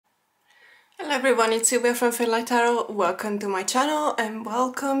Hello everyone, it's Sylvia from Fairlight Tarot. Welcome to my channel and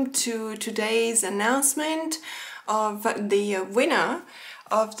welcome to today's announcement of the winner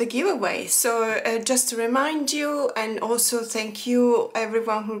of the giveaway. So just to remind you, and also thank you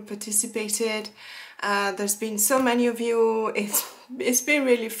everyone who participated. There's been so many of you. It's been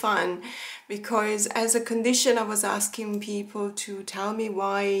really fun because as a condition I was asking people to tell me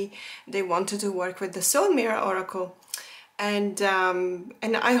why they wanted to work with the Soul Mirror Oracle. And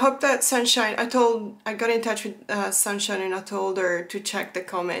I hope that Sunshine, I got in touch with Sunshine and I told her to check the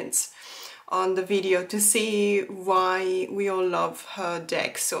comments on the video to see why we all love her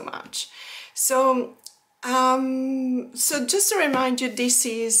deck so much. So so just to remind you, this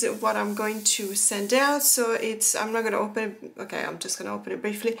is what I'm going to send out. So I'm not going to open it, okay, I'm just going to open it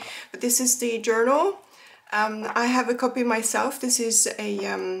briefly, but this is the journal. I have a copy myself. This is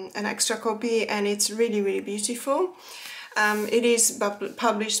an extra copy and it's really beautiful. It is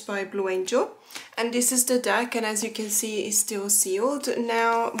published by Blue Angel, and this is the deck, and as you can see it's still sealed.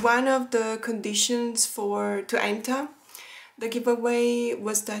 Now, one of the conditions to enter the giveaway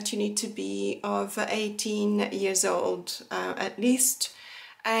was that you need to be of 18 years old at least,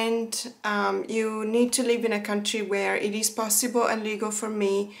 and you need to live in a country where it is possible and legal for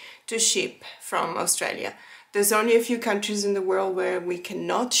me to ship from Australia. There's only a few countries in the world where we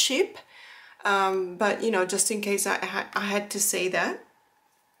cannot ship. But you know, just in case I had to say that.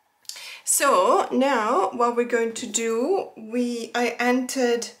 So now what we're going to do, I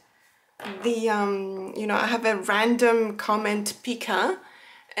entered the you know, I have a random comment picker,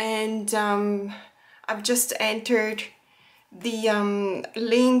 and I've just entered the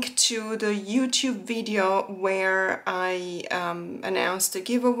link to the YouTube video where I announced the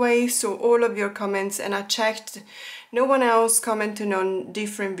giveaway. So all of your comments, and I checked, no one else commented on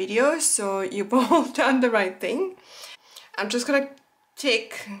different videos, so you've all done the right thing. I'm just gonna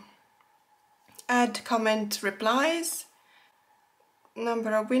add comment replies,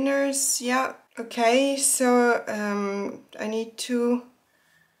 number of winners, yeah, okay. So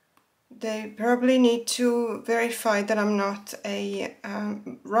they probably need to verify that I'm not a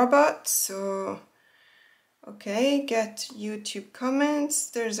robot. So okay, get YouTube comments,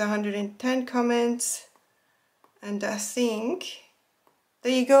 there's 110 comments. And I think,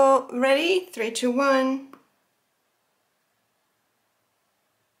 there you go, ready? 3, 2, 1.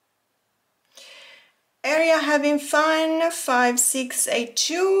 Area having fun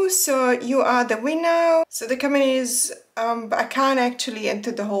 5682. So you are the winner. So the comment is, I can't actually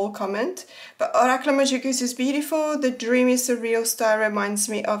enter the whole comment, but Oracle Magicus is beautiful. The dream is a real star, reminds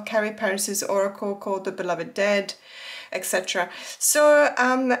me of Carrie Paris's oracle called The Beloved Dead, etc. So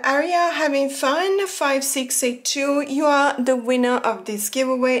Aria having fun 5682, you are the winner of this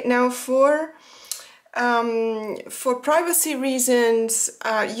giveaway. Now for privacy reasons,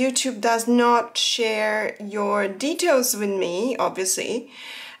 YouTube does not share your details with me, obviously,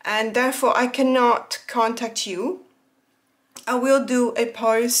 and therefore I cannot contact you. I will do a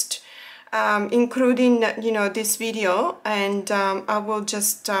post including, you know, this video, and I will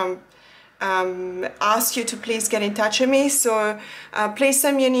just ask you to please get in touch with me. So please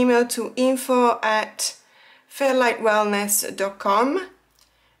send me an email to info@fairlightwellness.com,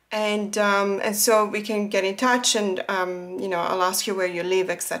 and so we can get in touch, and you know, I'll ask you where you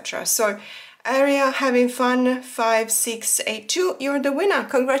live, etc. So Area having fun 5682, you're the winner.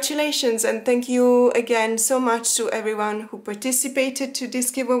 Congratulations, and thank you again so much to everyone who participated to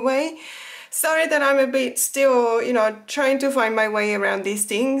this giveaway. Sorry that I'm a bit still, you know, trying to find my way around these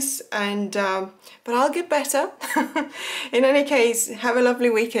things, and but I'll get better. In any case, have a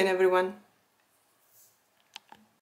lovely weekend, everyone.